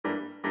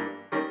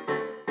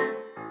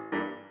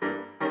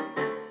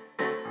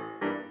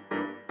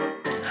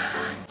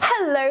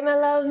Hey my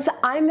loves,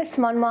 I'm Miss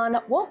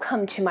MonMon.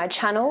 Welcome to my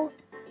channel.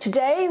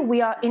 Today we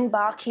are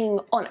embarking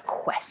on a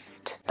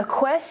quest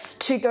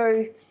to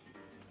go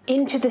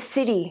into the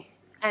city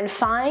and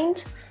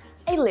find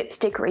a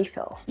lipstick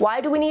refill.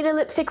 Why do we need a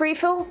lipstick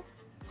refill?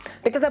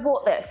 Because I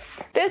bought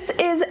this. This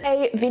is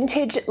a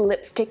vintage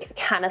lipstick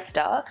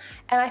canister,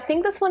 and I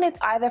think this one is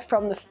either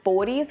from the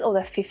 40s or the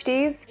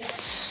 50s.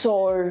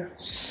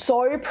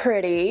 So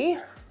pretty.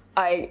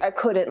 I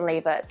couldn't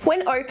leave it.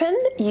 When opened,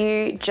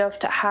 you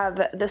just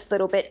have this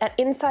little bit, and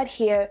inside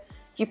here,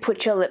 you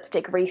put your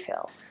lipstick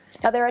refill.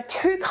 Now there are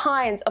two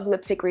kinds of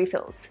lipstick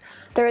refills.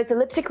 There is a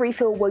lipstick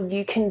refill where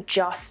you can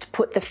just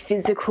put the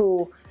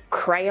physical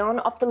crayon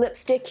of the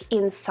lipstick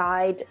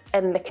inside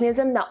a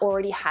mechanism that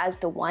already has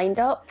the wind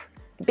up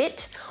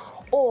bit,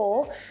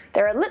 or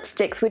there are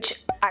lipsticks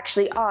which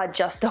actually are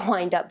just the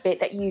wind up bit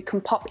that you can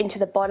pop into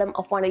the bottom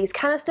of one of these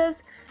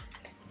canisters,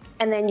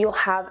 and then you'll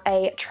have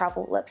a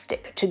travel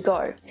lipstick to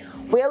go.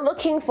 We're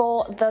looking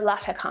for the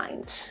latter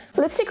kind.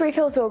 Lipstick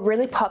refills were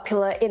really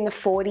popular in the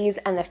 40s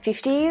and the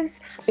 50s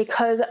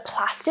because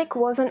plastic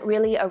wasn't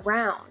really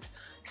around.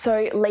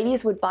 So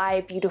ladies would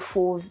buy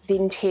beautiful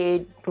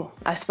vintage,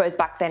 I suppose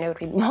back then it would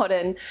be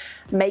modern,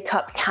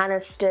 makeup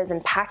canisters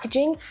and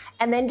packaging,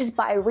 and then just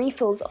buy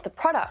refills of the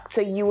product.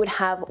 So you would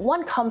have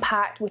one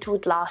compact which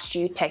would last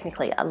you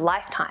technically a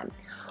lifetime.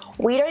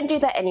 We don't do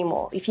that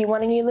anymore. If you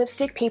want a new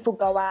lipstick, people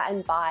go out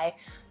and buy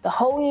the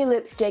whole new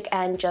lipstick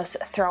and just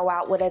throw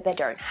out whatever they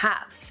don't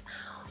have.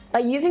 By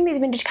using these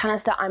vintage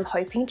canister, I'm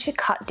hoping to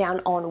cut down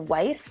on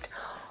waste,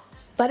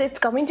 but it's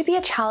going to be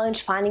a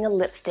challenge finding a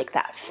lipstick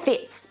that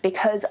fits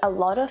because a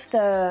lot of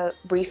the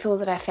refills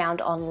that I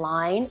found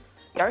online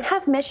don't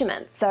have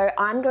measurements. So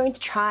I'm going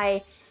to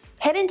try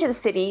head into the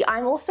city.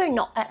 I'm also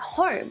not at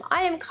home.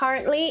 I am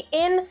currently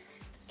in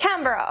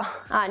Canberra,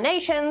 our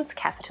nation's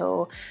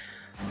capital.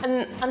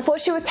 And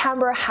unfortunately with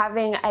Canberra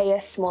having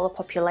a smaller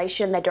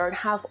population, they don't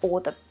have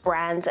all the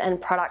brands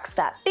and products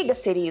that bigger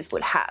cities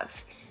would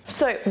have.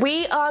 So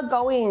we are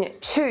going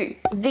to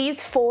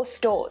these 4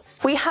 stores.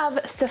 We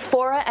have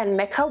Sephora and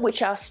Mecca,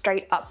 which are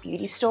straight up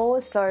beauty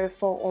stores. So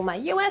for all my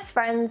US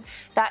friends,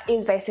 that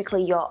is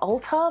basically your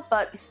Ulta,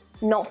 but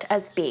not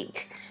as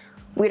big.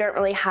 We don't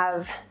really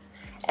have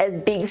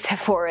as big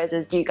Sephoras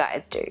as you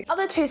guys do.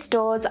 Other 2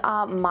 stores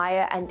are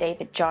Myer and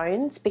David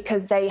Jones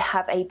because they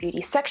have a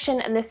beauty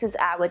section, and this is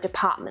our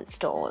department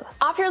store.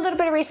 After a little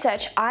bit of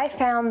research, I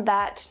found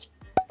that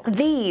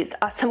these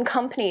are some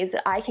companies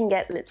that I can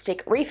get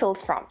lipstick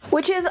refills from,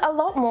 which is a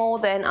lot more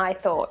than I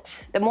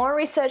thought. The more I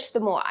research,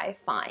 the more I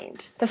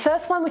find. The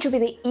first one, which will be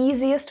the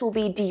easiest, will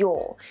be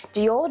Dior.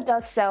 Dior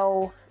does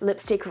sell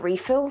lipstick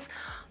refills,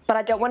 but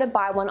I don't want to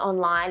buy one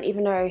online,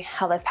 even though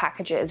how they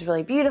package it is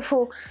really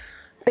beautiful,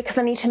 because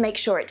I need to make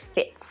sure it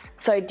fits.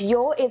 So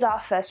Dior is our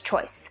first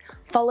choice,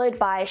 followed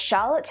by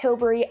Charlotte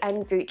Tilbury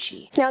and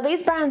Gucci. Now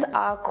these brands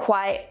are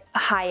quite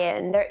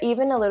high-end. They're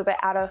even a little bit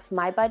out of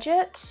my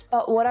budget,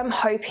 but what I'm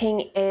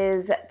hoping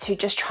is to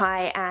just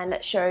try and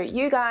show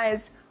you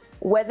guys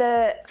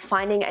whether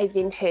finding a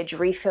vintage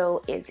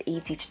refill is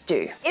easy to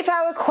do. If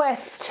our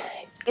quest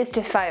is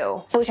to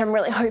fail, which I'm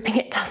really hoping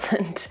it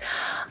doesn't,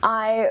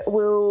 I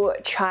will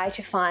try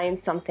to find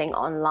something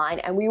online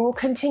and we will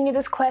continue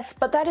this quest,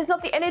 but that is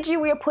not the energy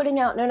we are putting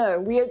out. No,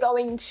 we are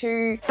going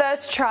to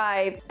first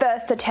try,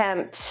 first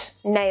attempt,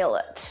 nail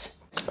it.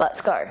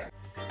 Let's go.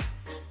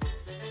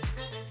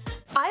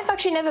 I've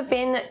actually never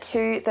been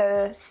to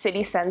the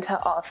city centre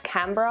of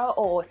Canberra,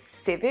 or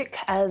Civic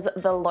as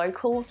the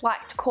locals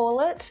like to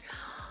call it,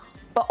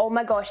 but oh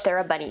my gosh, there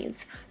are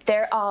bunnies.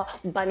 There are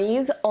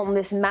bunnies on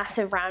this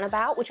massive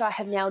roundabout, which I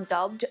have now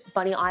dubbed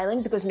Bunny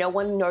Island because no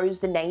one knows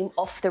the name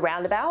of the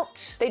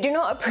roundabout. They do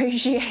not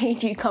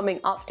appreciate you coming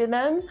up to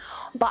them,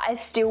 but I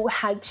still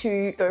had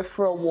to go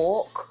for a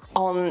walk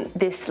on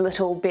this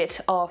little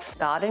bit of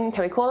garden.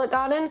 Can we call it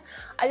garden?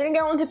 I didn't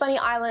go onto Bunny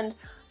Island,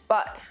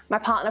 but my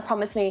partner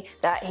promised me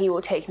that he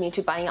will take me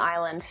to Bunny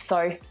Island,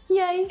 so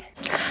yay.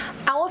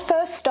 Our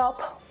first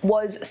stop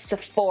was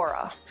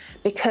Sephora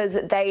because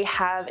they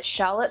have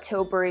Charlotte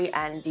Tilbury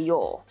and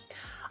Dior.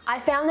 I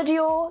found the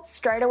Dior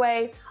straight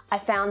away. I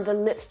found the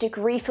lipstick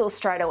refill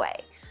straight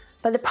away.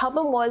 But the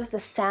problem was the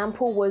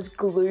sample was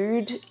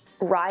glued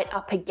right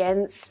up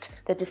against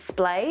the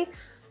display,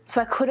 so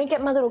I couldn't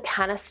get my little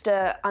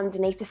canister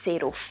underneath to see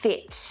it all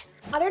fit.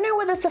 I don't know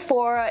whether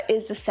Sephora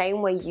is the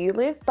same where you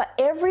live, but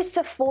every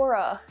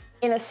Sephora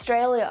in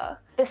Australia,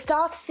 the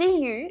staff see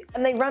you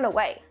and they run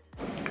away.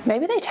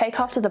 Maybe they take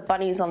after the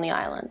bunnies on the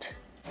island.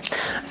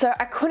 So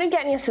I couldn't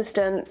get any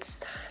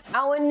assistance.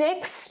 Our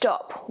next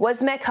stop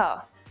was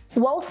Mecca.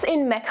 Whilst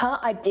in Mecca,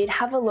 I did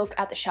have a look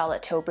at the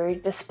Charlotte Tilbury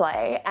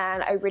display,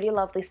 and a really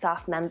lovely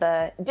staff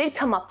member did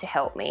come up to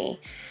help me.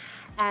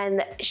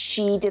 And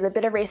she did a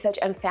bit of research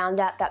and found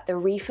out that the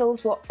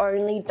refills were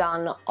only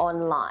done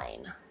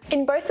online.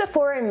 In both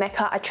Sephora and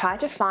Mecca, I tried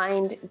to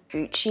find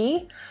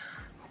Gucci,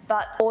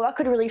 but all I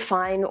could really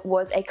find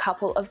was a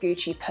couple of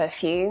Gucci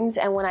perfumes.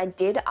 And when I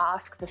did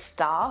ask the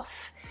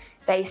staff,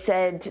 they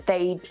said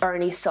they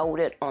only sold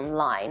it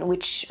online,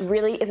 which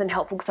really isn't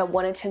helpful because I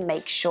wanted to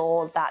make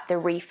sure that the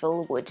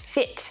refill would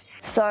fit.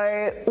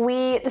 So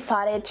we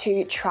decided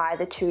to try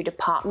the two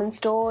department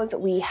stores.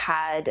 We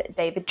had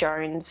David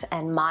Jones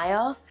and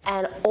Myer,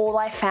 and all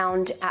I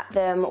found at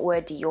them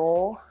were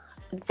Dior.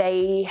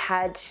 They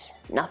had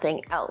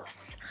nothing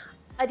else.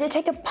 I did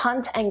take a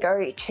punt and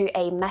go to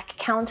a Mecca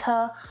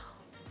counter,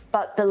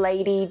 but the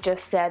lady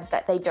just said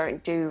that they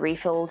don't do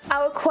refills.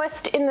 Our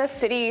quest in the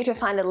city to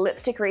find a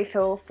lipstick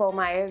refill for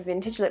my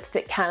vintage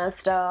lipstick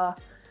canister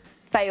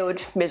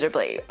failed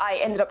miserably. I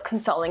ended up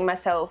consoling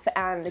myself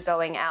and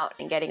going out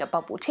and getting a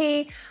bubble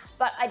tea,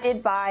 but I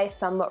did buy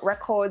some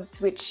records,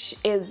 which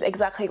is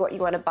exactly what you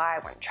want to buy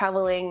when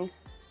traveling.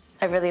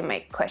 I really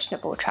make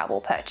questionable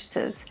travel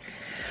purchases.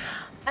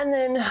 And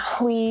then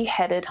we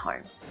headed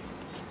home.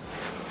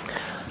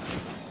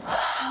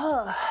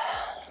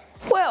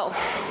 Well,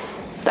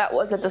 that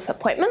was a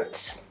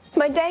disappointment.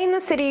 My day in the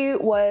city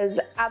was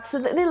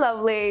absolutely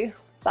lovely,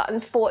 but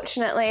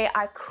unfortunately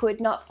I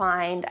could not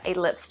find a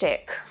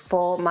lipstick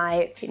for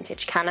my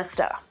vintage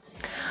canister.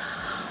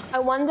 I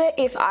wonder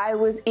if I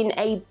was in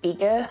a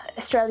bigger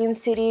Australian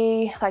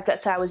city, like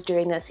let's say I was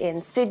doing this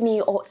in Sydney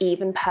or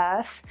even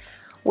Perth,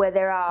 where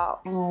there are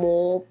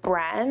more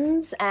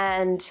brands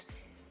and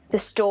the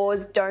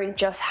stores don't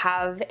just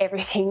have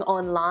everything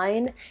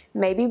online,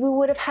 maybe we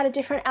would have had a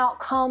different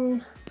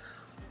outcome.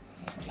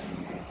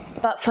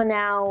 But for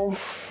now,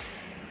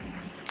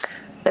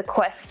 the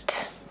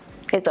quest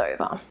is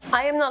over.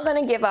 I am not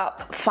going to give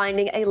up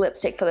finding a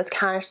lipstick for this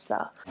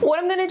canister. What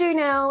I'm going to do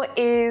now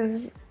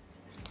is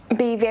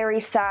be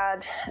very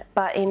sad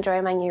but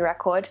enjoy my new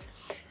record,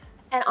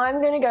 and I'm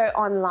going to go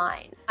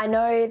online. I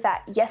know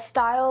that Yes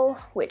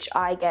Style, which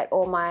I get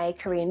all my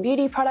Korean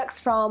beauty products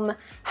from,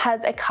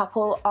 has a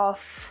couple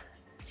of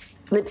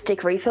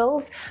lipstick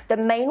refills. The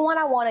main one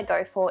I want to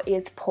go for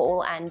is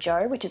Paul &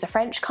 Joe, which is a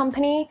French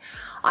company.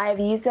 I have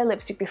used their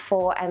lipstick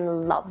before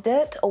and loved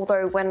it,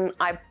 although when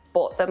I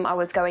bought them I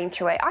was going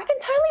through I can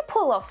totally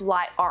pull off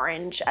light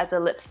orange as a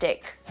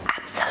lipstick.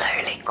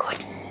 Absolutely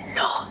could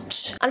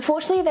not.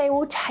 Unfortunately, they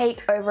will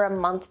take over a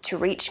month to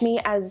reach me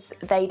as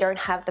they don't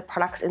have the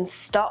products in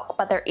stock,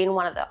 but they're in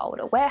one of the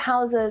older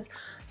warehouses.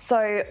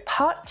 So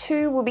part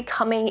 2 will be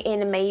coming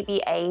in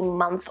maybe a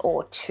month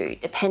or 2,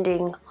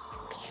 depending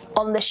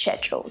on the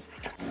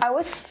schedules. I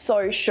was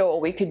so sure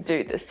we could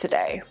do this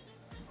today.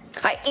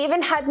 I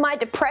even had my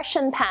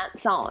depression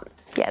pants on.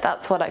 Yeah,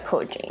 that's what I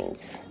call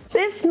jeans.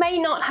 This may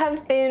not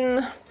have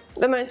been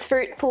the most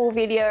fruitful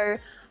video,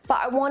 but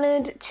I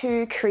wanted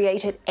to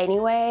create it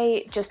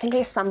anyway, just in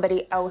case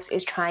somebody else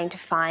is trying to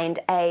find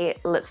a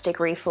lipstick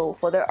refill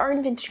for their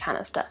own vintage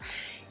canister.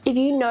 If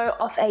you know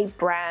of a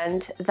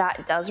brand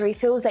that does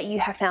refills that you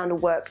have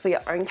found worked for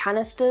your own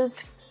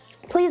canisters,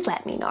 please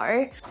let me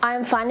know. I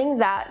am finding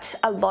that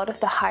a lot of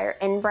the higher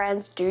end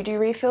brands do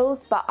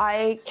refills, but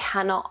I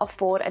cannot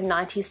afford a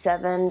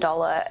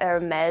 $97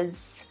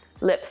 Hermes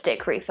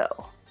lipstick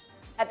refill.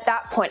 At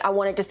that point, I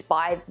want to just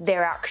buy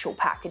their actual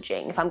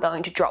packaging if I'm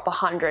going to drop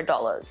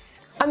 $100.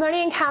 I'm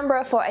only in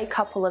Canberra for a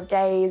couple of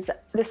days.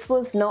 This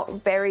was not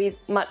very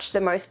much the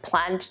most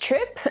planned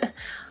trip.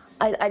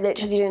 I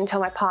literally didn't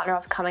tell my partner I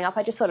was coming up.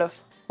 I just sort of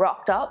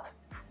rocked up.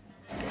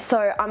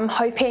 So I'm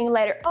hoping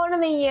later on in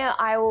the year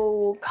I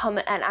will come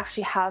and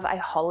actually have a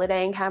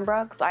holiday in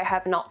Canberra, because I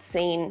have not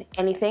seen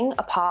anything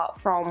apart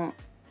from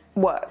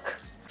work.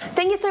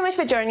 Thank you so much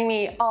for joining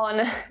me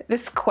on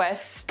this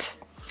quest.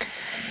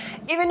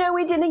 Even though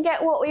we didn't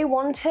get what we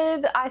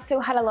wanted, I still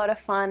had a lot of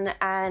fun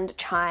and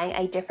trying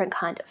a different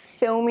kind of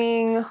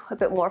filming, a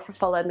bit more of a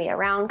follow me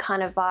around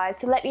kind of vibe.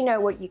 So let me know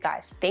what you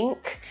guys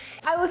think.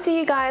 I will see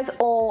you guys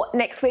all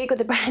next week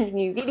with a brand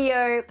new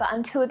video, but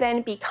until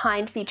then, be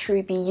kind, be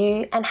true, be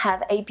you, and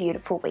have a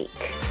beautiful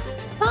week.